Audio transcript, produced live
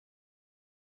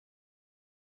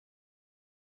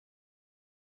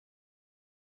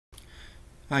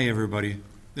Hi everybody,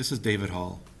 this is David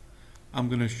Hall. I'm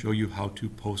going to show you how to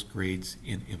post grades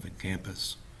in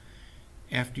InfantCampus.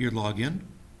 After you log in,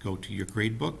 go to your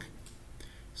gradebook,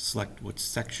 select what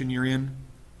section you're in,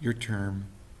 your term,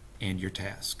 and your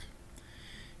task.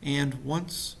 And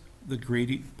once the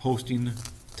grade posting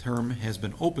term has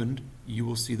been opened, you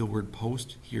will see the word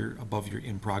post here above your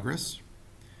in progress,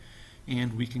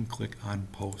 and we can click on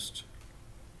post.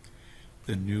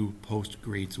 The new post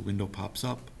grades window pops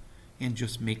up, and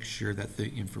just make sure that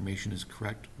the information is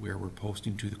correct where we're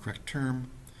posting to the correct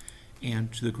term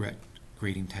and to the correct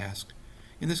grading task.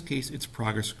 In this case, it's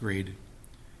progress grade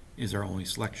is our only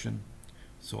selection,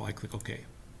 so I click OK.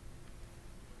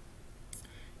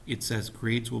 It says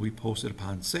grades will be posted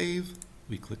upon save.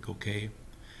 We click OK,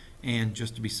 and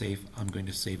just to be safe, I'm going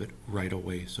to save it right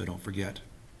away so I don't forget.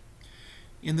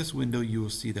 In this window, you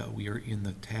will see that we are in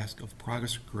the task of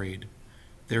progress grade.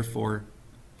 Therefore,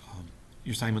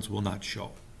 your assignments will not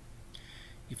show.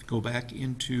 If you go back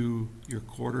into your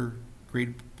quarter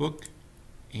grade book,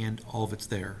 and all of it's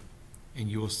there, and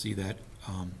you will see that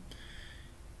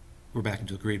we're back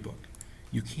into the grade book.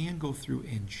 You can go through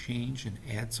and change and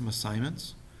add some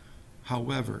assignments.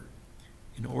 However,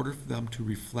 in order for them to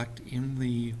reflect in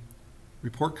the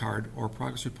report card or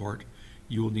progress report,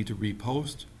 you will need to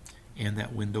repost, and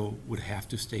that window would have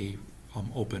to stay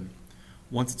open.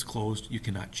 Once it's closed, you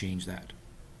cannot change that.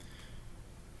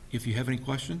 If you have any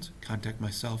questions, contact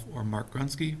myself or Mark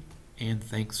Grunsky, and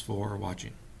thanks for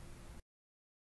watching.